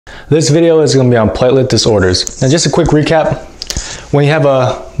This video is going to be on platelet disorders. Now just a quick recap. When you have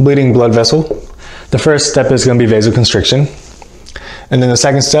a bleeding blood vessel, the first step is going to be vasoconstriction. And then the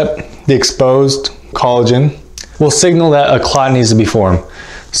second step, the exposed collagen, will signal that a clot needs to be formed.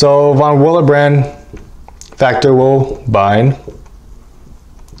 So von Willebrand factor will bind.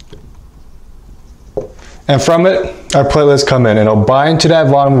 And from it, our platelets come in and it'll bind to that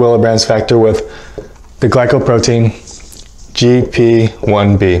von Willebrand factor with the glycoprotein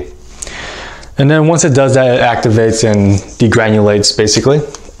GP1B. And then once it does that, it activates and degranulates basically.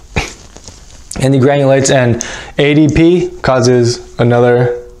 And degranulates, and ADP causes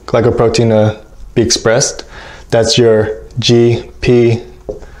another glycoprotein to be expressed. That's your GP2B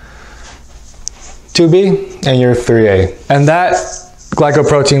and your 3A. And that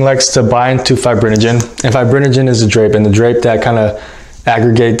glycoprotein likes to bind to fibrinogen. And fibrinogen is a drape, and the drape that kind of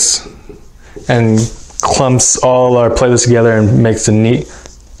aggregates and clumps all our platelets together and makes a neat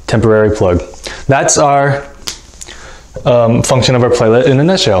temporary plug. That's our function of our platelet in a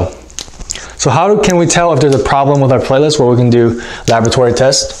nutshell. So how can we tell if there's a problem with our platelets? Well, we can do laboratory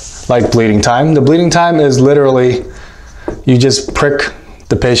tests like bleeding time. The bleeding time is literally you just prick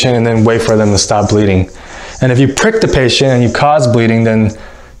the patient and then wait for them to stop bleeding. And if you prick the patient and you cause bleeding, then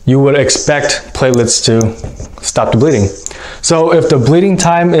you would expect platelets to stop the bleeding. So if the bleeding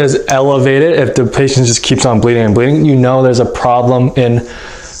time is elevated, if the patient just keeps on bleeding and bleeding, you know there's a problem in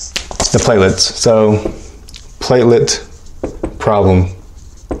the platelets. So platelet problem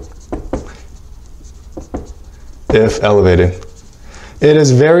if elevated. It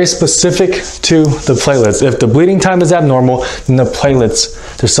is very specific to the platelets. If the bleeding time is abnormal, then the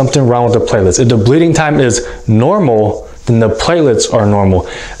platelets, there's something wrong with the platelets. If the bleeding time is normal, then the platelets are normal.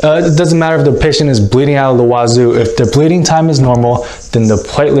 It doesn't matter if the patient is bleeding out of the wazoo. If the bleeding time is normal, then the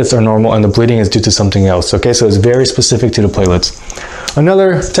platelets are normal and the bleeding is due to something else. Okay, so it's very specific to the platelets.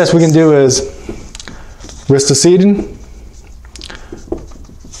 Another test we can do is ristocetin.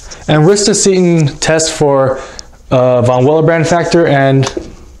 And ristocetin tests for von Willebrand factor and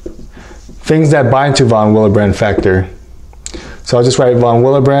things that bind to von Willebrand factor. So I'll just write von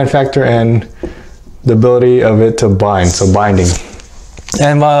Willebrand factor and the ability of it to bind, so binding.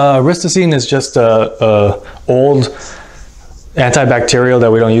 And ristocetin is just a old antibacterial that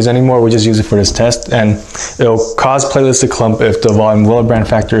we don't use anymore. We just use it for this test, and it'll cause platelets to clump if the von Willebrand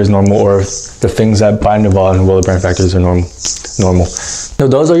factor is normal or if the things that bind to von Willebrand factors are normal. So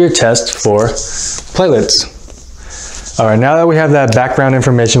those are your tests for platelets. All right, now that we have that background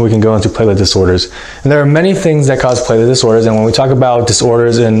information, we can go into platelet disorders. And there are many things that cause platelet disorders, and when we talk about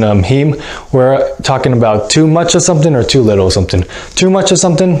disorders in heme, we're talking about too much of something or too little of something. Too much of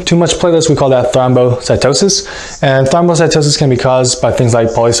something, too much platelets, we call that thrombocytosis. And thrombocytosis can be caused by things like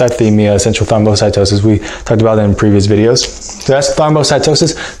polycythemia, essential thrombocytosis. We talked about that in previous videos. So that's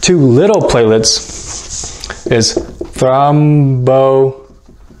thrombocytosis. Too little platelets is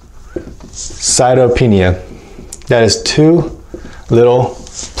thrombocytopenia. That is too little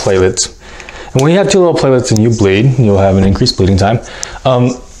platelets. And when you have too little platelets and you bleed, you'll have an increased bleeding time.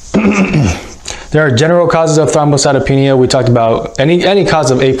 There are general causes of thrombocytopenia. We talked about any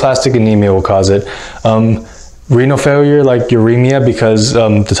cause of aplastic anemia will cause it. Renal failure like uremia, because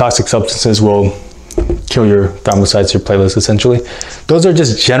the toxic substances will kill your thrombocytes, your platelets essentially. Those are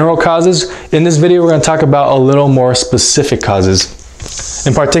just general causes. In this video, we're going to talk about a little more specific causes.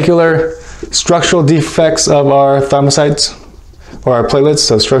 In particular, structural defects of our thrombocytes or our platelets,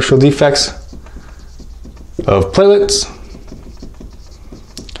 so structural defects of platelets.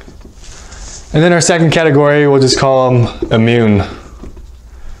 And then our second category, we'll just call them immune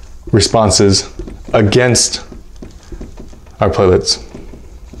responses against our platelets.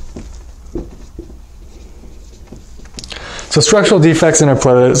 So structural defects in our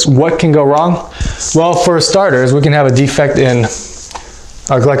platelets, what can go wrong? Well, for starters, we can have a defect in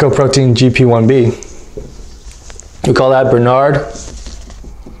our glycoprotein GP1B. We call that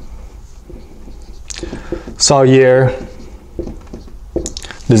Bernard-Soulier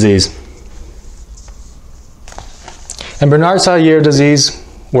disease. And Bernard-Soulier disease,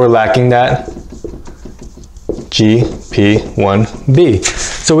 we're lacking that GP1B.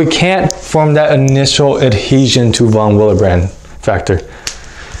 So we can't form that initial adhesion to von Willebrand factor.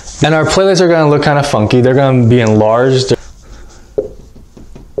 And our platelets are going to look kind of funky. They're going to be enlarged.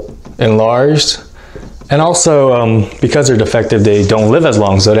 And also because they're defective, they don't live as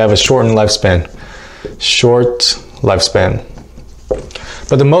long, so they have a shortened lifespan.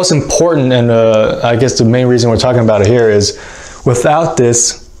 But the most important, and I guess the main reason we're talking about it here, is without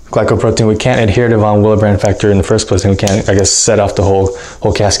this glycoprotein, we can't adhere to von Willebrand factor in the first place, and we can't, I guess, set off the whole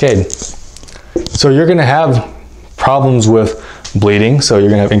cascade. So you're going to have problems with bleeding, so you're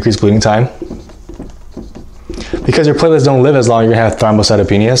going to have increased bleeding time. Because your platelets don't live as long, you're going to have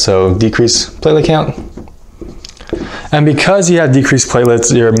thrombocytopenia, so decreased platelet count. And because you have decreased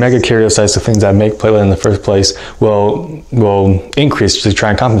platelets, your megakaryocytes, the things that make platelet in the first place, will increase to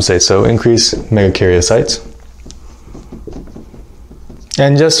try and compensate. So increase megakaryocytes.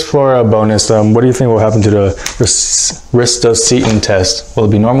 And just for a bonus, what do you think will happen to the ristocetin test? Will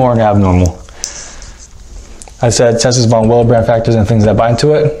it be normal or abnormal? I said tests von Willebrand factors and things that bind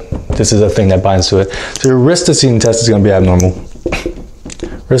to it. This is a thing that binds to it. So your ristocetin test is going to be abnormal.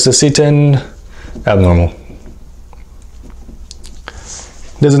 Ristocetin, abnormal.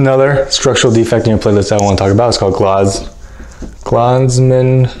 There's another structural defect in your platelets that I want to talk about. It's called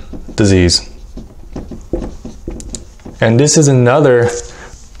Gianzmann disease. And this is another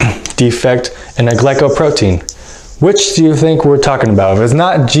defect in a glycoprotein. Which do you think we're talking about? If it's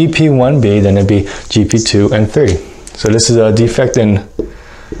not GP1B, then it'd be GP2 and 3. So this is a defect in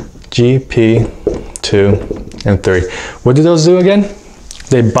GP2 and 3. What do those do again?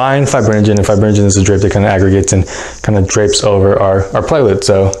 They bind fibrinogen, and fibrinogen is a drape that kind of aggregates and kind of drapes over our platelets.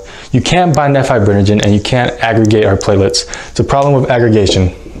 So you can't bind that fibrinogen and you can't aggregate our platelets. It's a problem with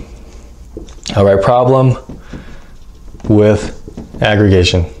aggregation. All right, problem with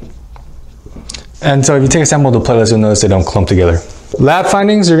aggregation. And so if you take a sample of the platelets, you'll notice they don't clump together. Lab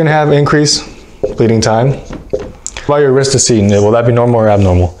findings, you're going to have increased bleeding time. What about your ristocetin? Will that be normal or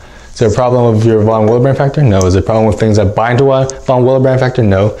abnormal? Is there a problem with your von Willebrand factor? No. Is there a problem with things that bind to von Willebrand factor?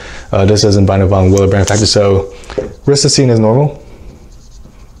 No. This doesn't bind to von Willebrand factor, so ristocetin is normal.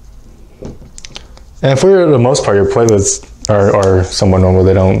 And for the most part, your platelets are somewhat normal.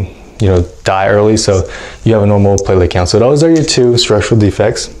 They don't, die early, so you have a normal platelet count. So those are your two structural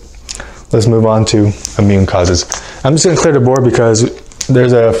defects. Let's move on to immune causes. I'm just going to clear the board because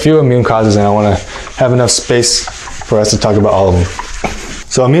there's a few immune causes and I want to have enough space for us to talk about all of them.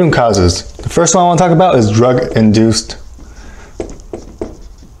 So immune causes. The first one I want to talk about is drug-induced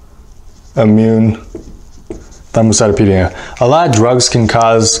immune thrombocytopenia. A lot of drugs can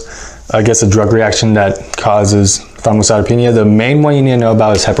cause, a drug reaction that causes thrombocytopenia. The main one you need to know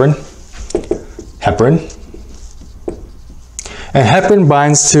about is heparin. And heparin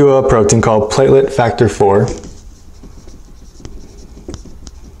binds to a protein called platelet factor 4.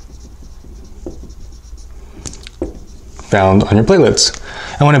 Found on your platelets.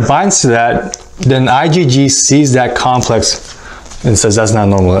 And when it binds to that, then IgG sees that complex and says that's not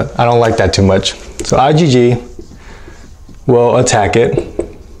normal. I don't like that too much. So IgG will attack it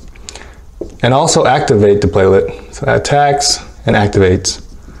and also activate the platelet. So it attacks and activates,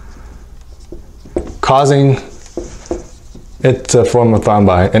 causing it to form a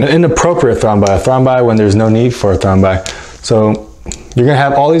thrombi, an inappropriate thrombi, a thrombi when there's no need for a thrombi. So you're going to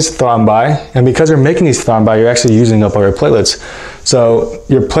have all these thrombi, and because you're making these thrombi, you're actually using up all your platelets. So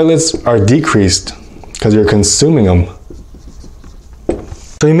your platelets are decreased because you're consuming them.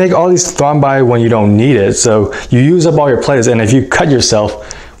 So you make all these thrombi when you don't need it. So you use up all your platelets, and if you cut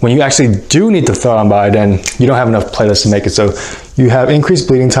yourself, when you actually do need the thrombi, then you don't have enough platelets to make it. So you have increased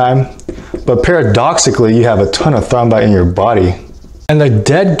bleeding time, but paradoxically, you have a ton of thrombi in your body. And the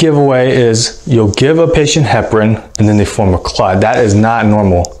dead giveaway is you'll give a patient heparin and then they form a clot. That is not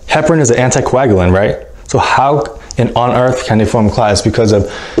normal. Heparin is an anticoagulant, right? So how on earth can they form a clot? It's because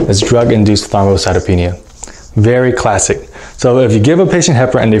of this drug-induced thrombocytopenia. Very classic. So if you give a patient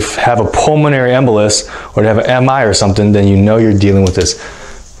heparin and they have a pulmonary embolus or they have an MI or something, then you know you're dealing with this.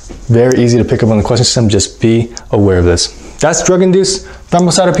 Very easy to pick up on the question system. Just be aware of this. That's drug-induced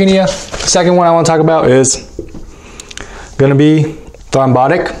thrombocytopenia. The second one I want to talk about is going to be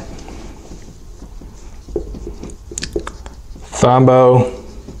thrombotic.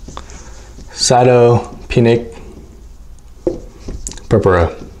 Thrombocytopenic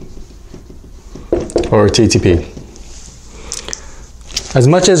purpura, or TTP. As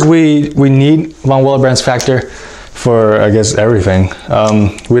much as we need von Willebrand's factor for, everything,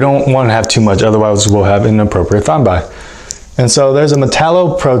 we don't want to have too much, otherwise we'll have inappropriate thrombi. And so there's a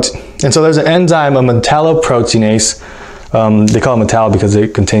metalloprotein, and so there's an enzyme, a metalloproteinase. They call it metallo because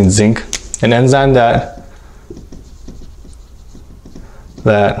it contains zinc. An enzyme that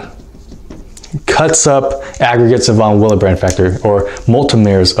cuts up aggregates of von Willebrand factor, or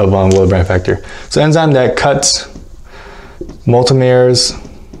multimeres of von Willebrand factor. So enzyme that cuts multimeres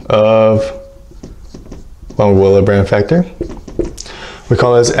of von Willebrand factor. We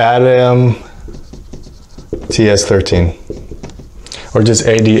call this ADAM-TS13, or just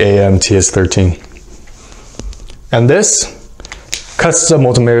ADAM-TS13. And this cuts the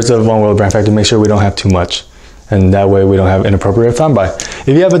multimeres of von Willebrand factor to make sure we don't have too much. And that way we don't have inappropriate thrombi.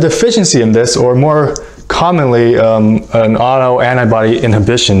 If you have a deficiency in this, or more commonly an autoantibody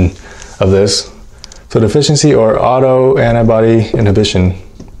inhibition of this. So deficiency or autoantibody inhibition,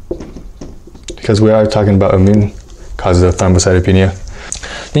 because we are talking about immune causes of thrombocytopenia.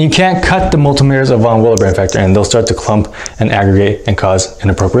 Then you can't cut the multimeres of von Willebrand factor and they'll start to clump and aggregate and cause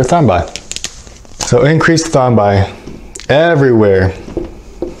inappropriate thrombi. So increased thrombi everywhere.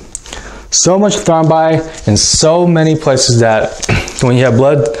 So much thrombi in so many places that when you have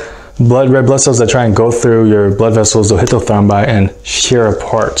red blood cells that try and go through your blood vessels, they'll hit the thrombi and shear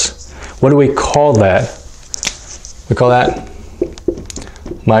apart. What do we call that? We call that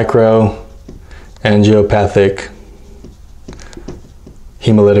microangiopathic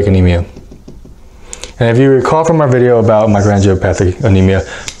hemolytic anemia. And if you recall from our video about microangiopathic anemia,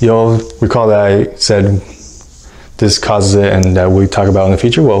 you'll recall that I said this causes it and that we talk about in the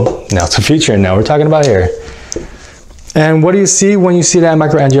future. Well, now it's a future and now we're talking about here. And what do you see when you see that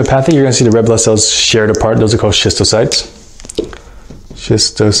microangiopathy? You're going to see the red blood cells shared apart. Those are called schistocytes.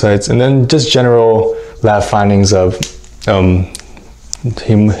 Schistocytes. And then just general lab findings of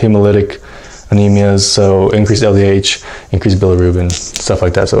hemolytic anemias. So increased LDH, increased bilirubin, stuff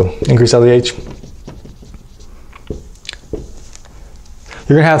like that. So increased LDH.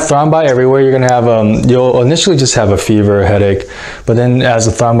 You're going to have thrombi everywhere. You're going to have, you'll initially just have a fever, a headache, but then as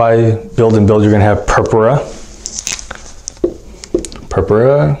the thrombi build and build, you're going to have purpura.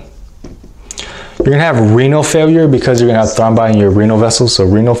 You're going to have renal failure because you're going to have thrombi in your renal vessels, so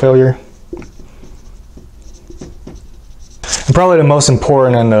renal failure. And probably the most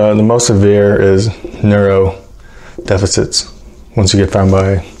important and the most severe is neuro deficits once you get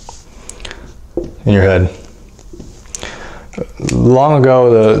thrombi in your head. Long ago,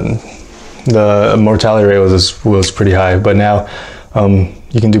 the mortality rate was pretty high, but now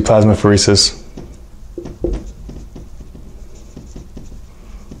you can do plasmapheresis.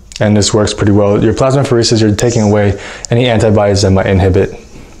 And this works pretty well. Your plasmapheresis, you're taking away any antibodies that might inhibit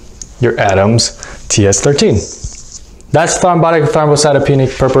your atoms, TS13. That's thrombotic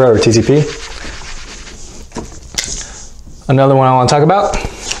thrombocytopenic purpura, or TTP. Another one I want to talk about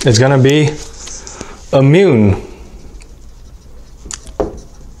is going to be immune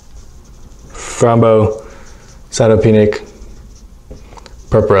thrombocytopenic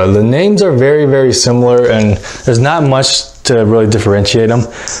purpura. The names are very, very similar and there's not much to really differentiate them.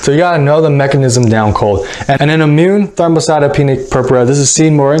 So you got to know the mechanism down cold. And in immune thrombocytopenic purpura, this is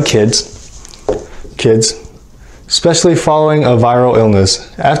seen more in kids, especially following a viral illness.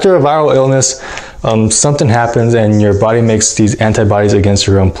 After a viral illness, something happens and your body makes these antibodies against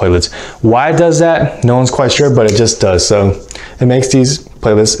your own platelets. Why it does that? No one's quite sure, but it just does. So it makes these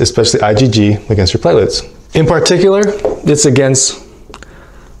platelets, especially IgG, against your platelets. In particular, it's against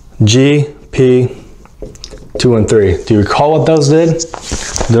G, P, 2 and 3. Do you recall what those did?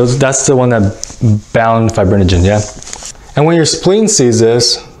 That's the one that bound fibrinogen, yeah? And when your spleen sees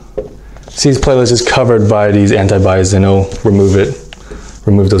this, sees platelets just covered by these antibodies, then it'll remove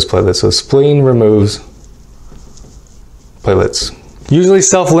those platelets. So spleen removes platelets. Usually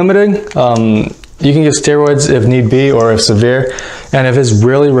self-limiting. You can give steroids if need be or if severe. And if it's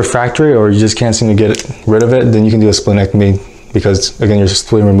really refractory or you just can't seem to get rid of it, then you can do a splenectomy because, again, your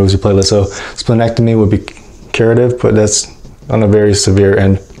spleen removes your platelets. So splenectomy would be curative, but that's on a very severe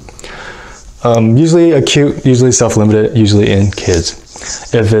end. Usually acute, usually self-limited, usually in kids.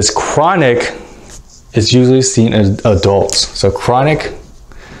 If it's chronic, it's usually seen in adults. So chronic,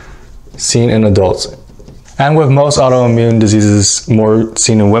 seen in adults. And with most autoimmune diseases, more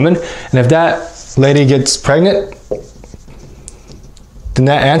seen in women. And if that lady gets pregnant, then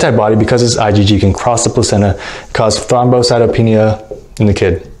that antibody, because it's IgG, can cross the placenta, cause thrombocytopenia in the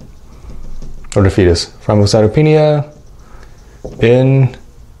kid or the fetus. Thrombocytopenia in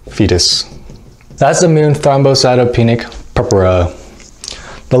fetus. That's immune thrombocytopenic purpura.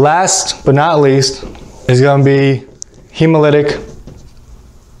 The last but not least is going to be hemolytic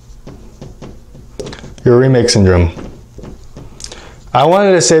uremic syndrome. I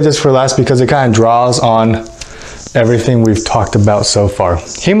wanted to save this for last because it kind of draws on everything we've talked about so far.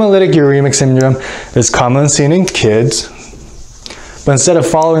 Hemolytic uremic syndrome is commonly seen in kids, but instead of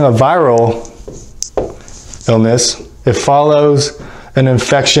following a viral illness, it follows an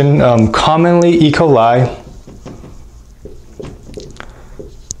infection, commonly E. coli,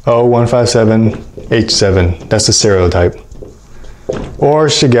 O157H7, that's the serotype, or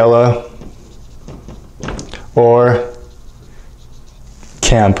Shigella, or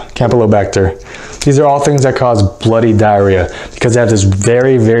Campylobacter. These are all things that cause bloody diarrhea because they have this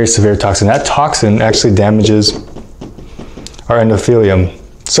very, very severe toxin. That toxin actually damages our endothelium,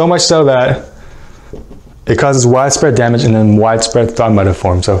 so much so that it causes widespread damage and then widespread thrombotic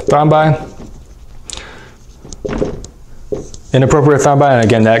form. So thrombi, inappropriate thrombi, and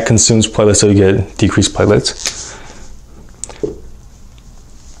again, that consumes platelets, so you get decreased platelets.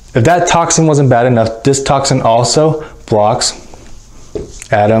 If that toxin wasn't bad enough, this toxin also blocks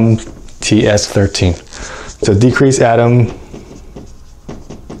atom TS13. So decrease atom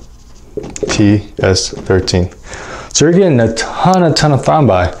TS13. So you're getting a ton of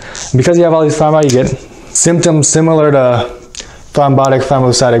thrombi. And because you have all these thrombi, you get symptoms similar to thrombotic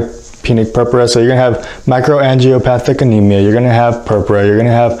thrombocytopenic purpura. So you're gonna have microangiopathic anemia, you're gonna have purpura, you're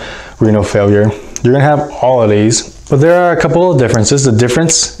gonna have renal failure, you're gonna have all of these. But there are a couple of differences. The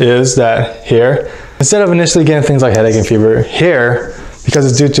difference is that here, instead of initially getting things like headache and fever, here, because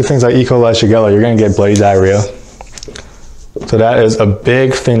it's due to things like E. coli, Shigella, you're gonna get bloody diarrhea. So that is a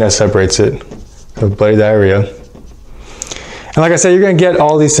big thing that separates it, of bloody diarrhea. And like I said, you're gonna get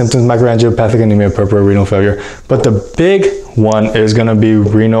all these symptoms, microangiopathic anemia, purpura, renal failure. But the big one is gonna be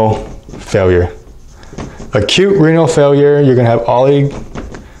renal failure. Acute renal failure, you're gonna have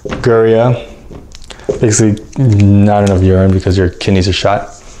oliguria, basically not enough urine because your kidneys are shot.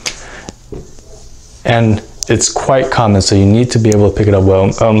 And it's quite common, so you need to be able to pick it up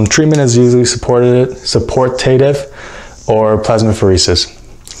well. Treatment is usually supportative or plasmapheresis.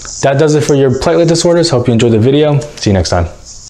 That does it for your platelet disorders. Hope you enjoyed the video. See you next time.